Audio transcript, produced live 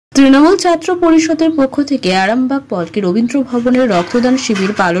তৃণমূল ছাত্র পরিষদের পক্ষ থেকে আরামবাগ পল্টী রবীন্দ্র ভবনের রক্তদান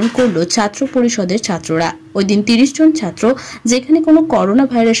শিবির পালন করল ছাত্র পরিষদের ছাত্ররা। ওই দিন ৩০ জন ছাত্র, যেখানে কোনো করোনা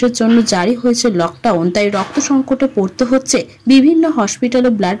ভাইরাসের জন্য জারি হয়েছে লকডাউন, তাই রক্ত সংকটে পড়তে হচ্ছে বিভিন্ন হসপিটাল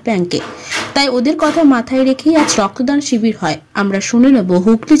ও ব্লাড ব্যাংকে। তাই ওদের কথা মাথায় রেখেই আজ রক্তদান শিবির হয়। আমরা শুনে নেব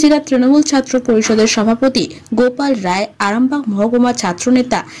হুগলি জেলা তৃণমূল ছাত্র পরিষদের সভাপতি গোপাল রায়, আরামবাগ মহকুমা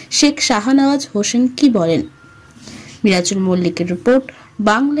ছাত্রনেতা শেখ শাহনওয়াজ হোসেন কি বলেন। মিরাজুল মল্লিকের রিপোর্ট,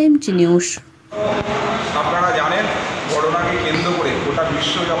 বাংলা এমজি নিউজ। আপনারা জানেন, করোনাকে কেন্দ্র করে গোটা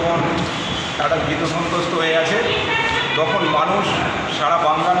বিশ্ব যখন একটা ভীত সন্ত্রস্ত হয়ে আছে, তখন মানুষ, সারা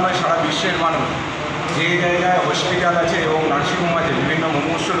বাংলার নয় সারা বিশ্বের মানুষ, যে জায়গায় হসপিটাল আছে এবং নার্সিংহোম আছে, বিভিন্ন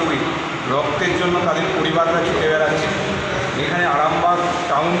মুমূর্ষ রোগী রক্তের জন্য তাদের পরিবাররা ছুটে বেড়াচ্ছে। এখানে আরামবাগ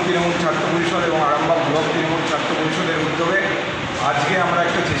টাউন তৃণমূল ছাত্র পরিষদ এবং আরামবাগ ব্লক তৃণমূল ছাত্র পরিষদের উদ্যোগে আজকে আমরা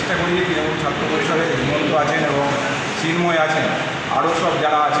একটা চেষ্টা করি, তৃণমূল ছাত্র পরিষদের হিমন্ত আছেন এবং চিন্ময় আছেন, আরও সব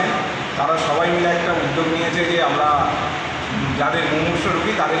যারা আছেন, তারা সবাই মিলে একটা উদ্যোগ নিয়েছে যে আমরা যাদের মুমূর্ষ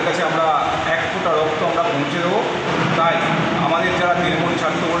রোগী তাদের কাছে আমরা 1 ফোঁটা রক্ত আমরা পৌঁছে দেবো। তাই আমাদের যারা তৃণমূল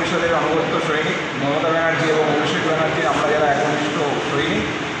ছাত্র পরিষদের অনুগত সৈনিক মমতা ব্যানার্জি এবং অভিষেক ব্যানার্জির আমরা যারা একনিষ্ঠ সৈনিক,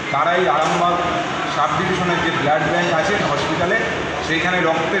 তারাই আরামবাগ সাব ডিভিশনের যে ব্লাড ব্যাংক আছে হসপিটালে, সেইখানে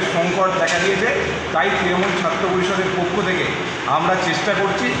রক্তের সংকট দেখা দিয়েছে। তাই তৃণমূল ছাত্র পরিষদের পক্ষ থেকে আমরা চেষ্টা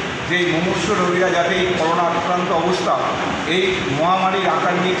করছি যে এই মুমূর্ষ রোগীরা যাতে এই করোনা আক্রান্ত অবস্থা, এই মহামারীর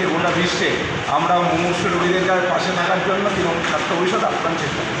আকার নিয়েছে গোটা বিশ্বে, আমরা মুমূর্ষ রোগীদের পাশে থাকার জন্য তৃণমূল ছাত্র পরিষদ আপ্রাণ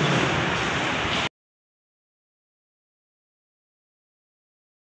চেষ্টা করছি।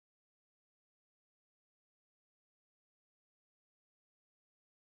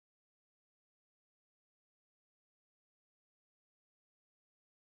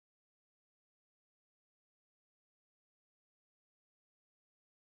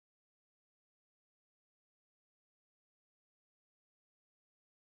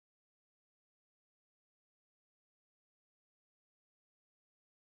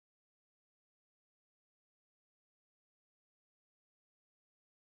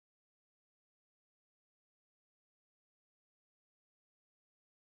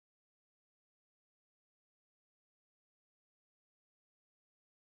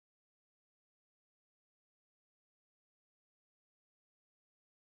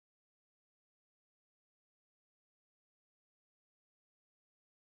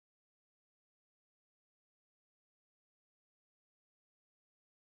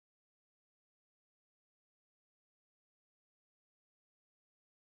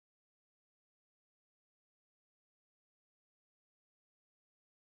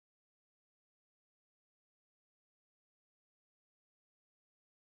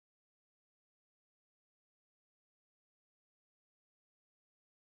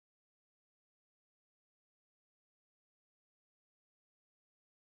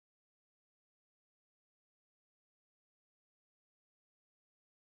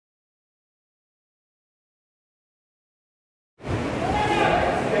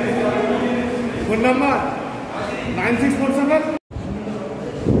 Phone number 9647